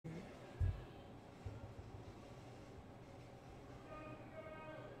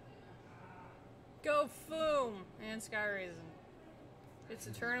go Foom and SkyRasen. It's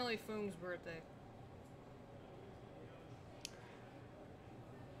eternally Foom's birthday.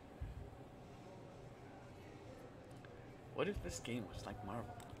 What if this game was like Marvel?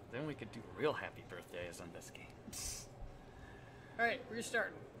 Then we could do real happy birthdays on this game. Alright, we're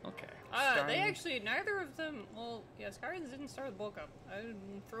starting. Okay. They actually, neither of them, well, yeah, SkyRasen didn't start the bulk up.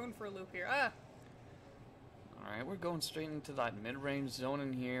 I'm thrown for a loop here. Alright, we're going straight into that mid-range zone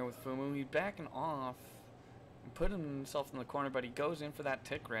in here with Fumu. He's backing off and putting himself in the corner, but he goes in for that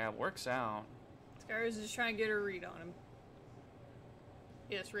tick grab. Works out. SkyRasen is just trying to get a read on him.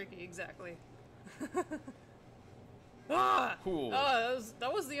 Yes, Ricky, exactly. Cool.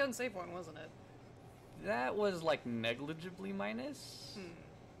 That was the unsafe one, wasn't it? That was like negligibly minus.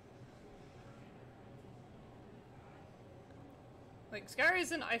 Like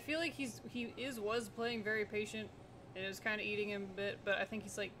SkyRasen, I feel like he was playing very patient. It was kind of eating him a bit, but I think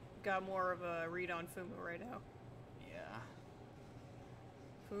he's like got more of a read on Fumu right now. Yeah.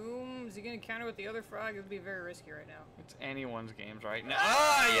 Fumu, is he gonna counter with the other frog? It would be very risky right now. It's anyone's games right now.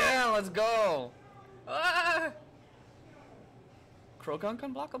 Yeah, let's go. Krogunk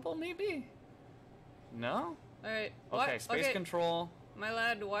unblockable, maybe? No? Alright. Okay, space control. My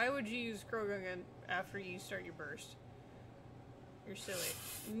lad, why would you use Krogunk after you start your burst? You're silly.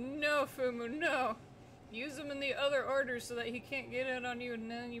 No, Fumu, no! Use him in the other order so that he can't get in on you and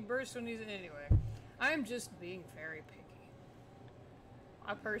then you burst when he's in. Anyway, I'm just being very picky.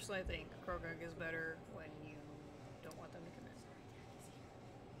 I personally think Krogunk is better when you don't want them to come in.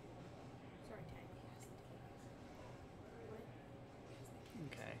 Sorry, Tag.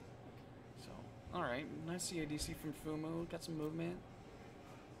 Okay. So, alright. Nice CADC from Fumu. Got some movement.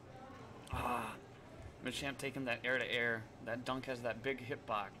 Machamp taking that air to air. That dunk has that big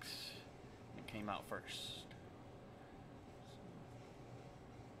hitbox. It came out first.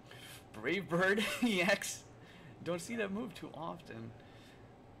 Brave Bird EX. Don't see that move too often.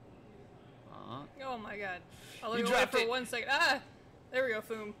 Oh my god. I'll look away for 1 second. There we go,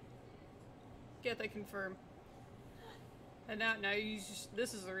 Foom. Get that confirm. And now you just,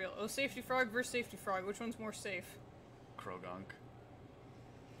 this is the real. Oh, Safety Frog versus Safety Frog. Which one's more safe? Krogunk.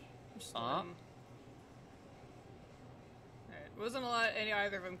 Alright, wasn't a lot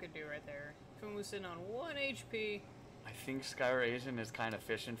either of them could do right there. Fumu was sitting on 1 HP. I think SkyRasen is kind of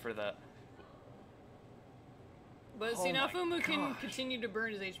fishing for the... But see, now Fumu can continue to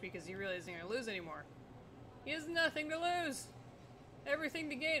burn his HP because he realizes he's not going to lose anymore. He has nothing to lose. Everything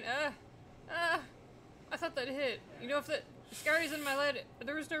to gain. I thought that hit. You know, if that SkyRasen in my lead,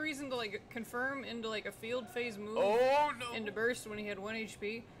 there was no reason to like confirm into like a field phase move into burst when he had 1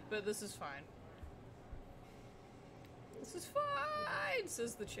 HP, but this is fine. This is fine,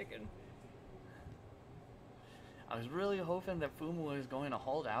 says the chicken. I was really hoping that Fumu was going to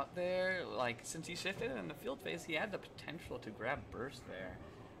hold out there. Like, since he shifted in the field phase, he had the potential to grab burst there.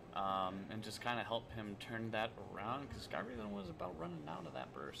 And just kind of help him turn that around, because SkyRasen was about running out of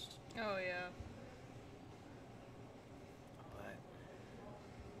that burst. Oh, yeah. But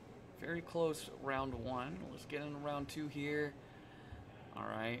very close round 1. Let's get into round 2 here.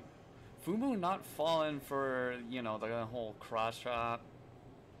 Alright. Fumu not falling for, you know, the whole cross chop.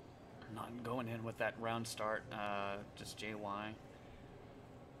 Not going in with that round start, just JY.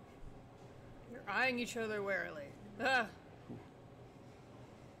 You're eyeing each other warily.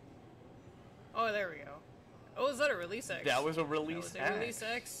 Oh, there we go. Oh, is that a release X? That was a release X. Release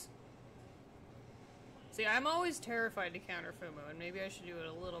X. See, I'm always terrified to counter Fumu, and maybe I should do it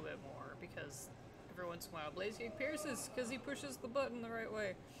a little bit more, because every once in a while Blaziken pierces, because he pushes the button the right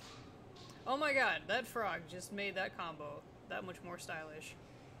way. Oh my god, that frog just made that combo that much more stylish.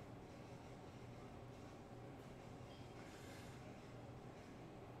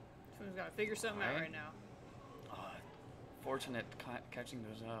 Fumu's got to figure something out right now. Fortunate catching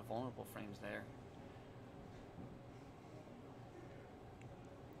those vulnerable frames there.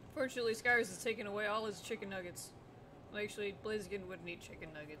 Fortunately, SkyRasen is taking away all his chicken nuggets. Well, actually, Blaziken wouldn't eat chicken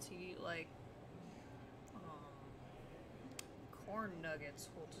nuggets. He'd eat, like, corn nuggets.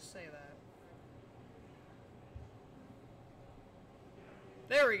 We'll just say that.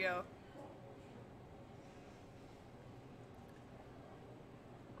 There we go.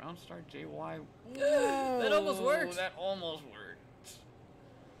 Round start JY. That almost worked. That almost worked.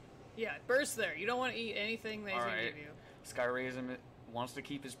 Yeah, burst there. You don't want to eat anything that he's going to give you. SkyRasen wants to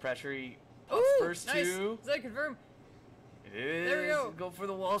keep his pressure. He pops burst nice. too. Does that confirm? It is. There we go. Go for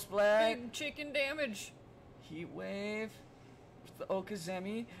the wall splat. Big chicken damage. Heat wave. With the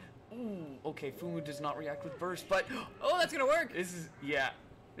Okazemi. Ooh, okay, Fumu does not react with burst, but... Oh, that's going to work. This is, yeah.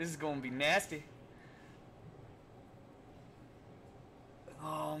 This is going to be nasty.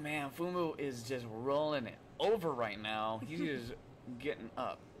 Oh man, Fumu is just rolling it over right now. He is getting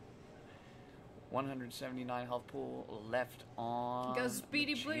up. 179 health pool left on. Go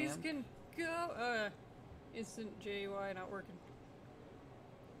speedy Machamp. Blaziken, go! Instant JUI not working.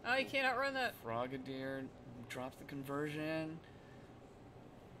 Oh, you can't outrun that. Frogadier drops the conversion.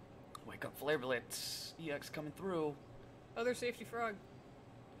 Wake up, Flare Blitz. EX coming through. Other safety frog.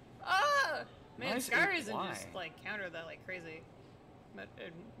 Ah! Man, Nice SkyRasen 8Y. just like countered that like crazy.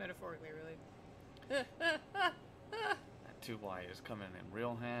 Metaphorically, really. That 2Y is coming in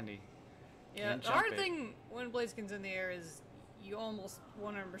real handy. Yeah, Can't the jump hard it. thing when Blaziken's in the air is you almost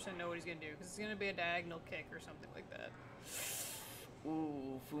 100% know what he's gonna do because it's gonna be a diagonal kick or something like that.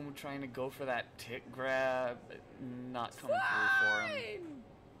 Ooh, Fumu trying to go for that tick grab. Not coming through for him.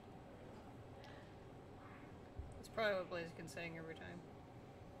 That's probably what Blaziken's saying every time.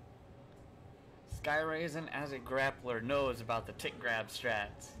 SkyRasen, as a grappler, knows about the tick grab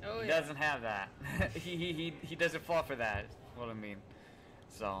strats. Oh, he yeah. doesn't have that. he doesn't fall for that. Is what I mean.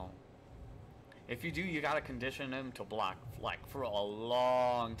 So, if you do, you gotta condition him to block like for a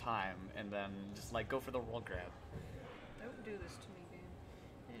long time, and then just like go for the roll grab. Don't do this to me, game.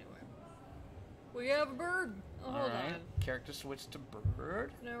 Anyway, we have a bird. Oh, hold Alright, on. character switch to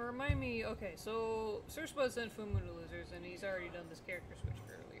bird. Now remind me. Okay, so Surspot sent Fumu to losers, and he's already done this character switch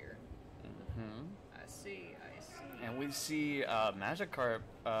earlier. Hmm. I see. And we see Magikarp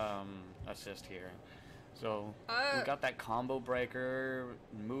assist here. So we got that combo breaker,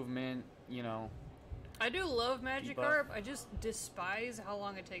 movement, you know. I do love Debuff. Magikarp. I just despise how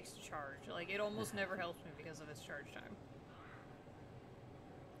long it takes to charge. Like, it almost never helps me because of its charge time.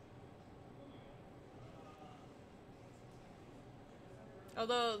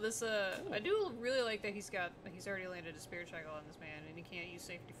 Although this, I do really like that he's already landed a Spirit Shackle on this man, and he can't use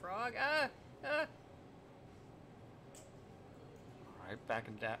Safety Frog. Alright,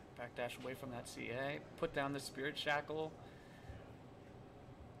 backdash away from that CA. Put down the Spirit Shackle.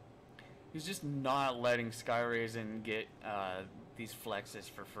 He's just not letting SkyRasen get these flexes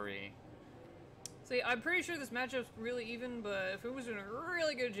for free. See, I'm pretty sure this matchup's really even, but Fumu's doing a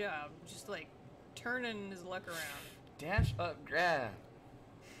really good job, just like turning his luck around. Dash up, grab.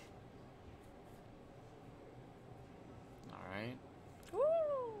 Alright, Woo!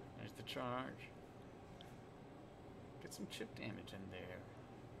 there's the charge. Get some chip damage in there.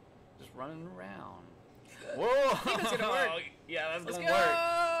 Just running around. Whoa! I think that's gonna work. Yeah, that's Let's gonna go! work.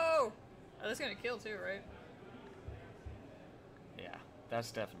 Oh, that's gonna kill too, right? Yeah,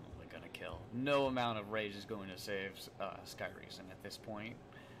 that's definitely gonna kill. No amount of rage is going to save SkyRasen at this point.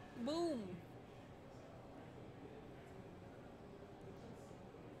 Boom!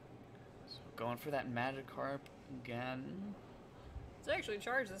 So going for that Magikarp again. It's actually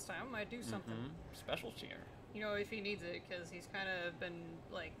charged this time. I might do something. Special tier. You know, if he needs it, because he's kind of been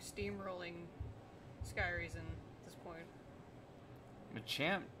like steamrolling SkyRasen at this point.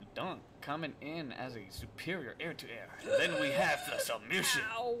 Machamp Dunk coming in as a superior air-to-air. Then we have the submission.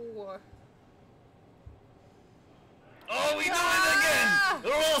 Ow! Oh, we do it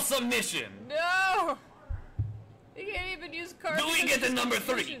again! Roll submission! No! He can't even use cards. Do we get the number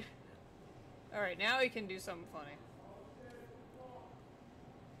 3? Alright, now he can do something funny.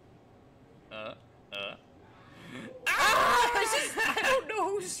 I don't know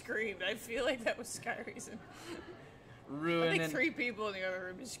who screamed. I feel like that was SkyRasen. I Ruining. think 3 people in the other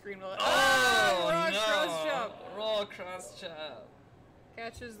room just screamed like, Oh, raw no! cross chop. Raw cross chop.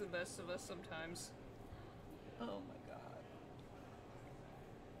 Catches the best of us sometimes. Oh my god.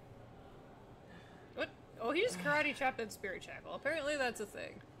 What? Oh, he just karate chopped that Spirit Shackle. Apparently that's a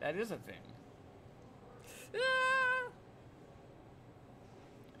thing. That is a thing. Ah!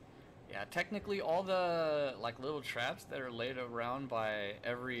 Yeah, technically all the like little traps that are laid around by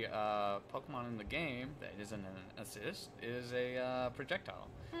every Pokemon in the game that isn't an assist is a projectile.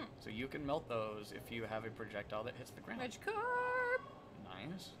 So you can melt those if you have a projectile that hits the ground. Magikarp!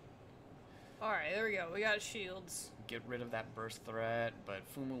 Nice. Alright, there we go. We got shields. Get rid of that burst threat, but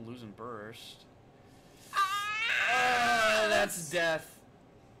Fumu losing burst. Ah! That's death.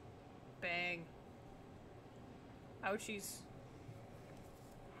 Bang. Ouchies.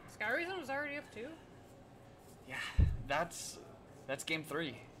 SkyRasen was already up too? Yeah, that's game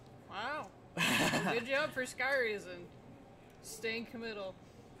 3. Wow. Good job for SkyRasen. Staying committal.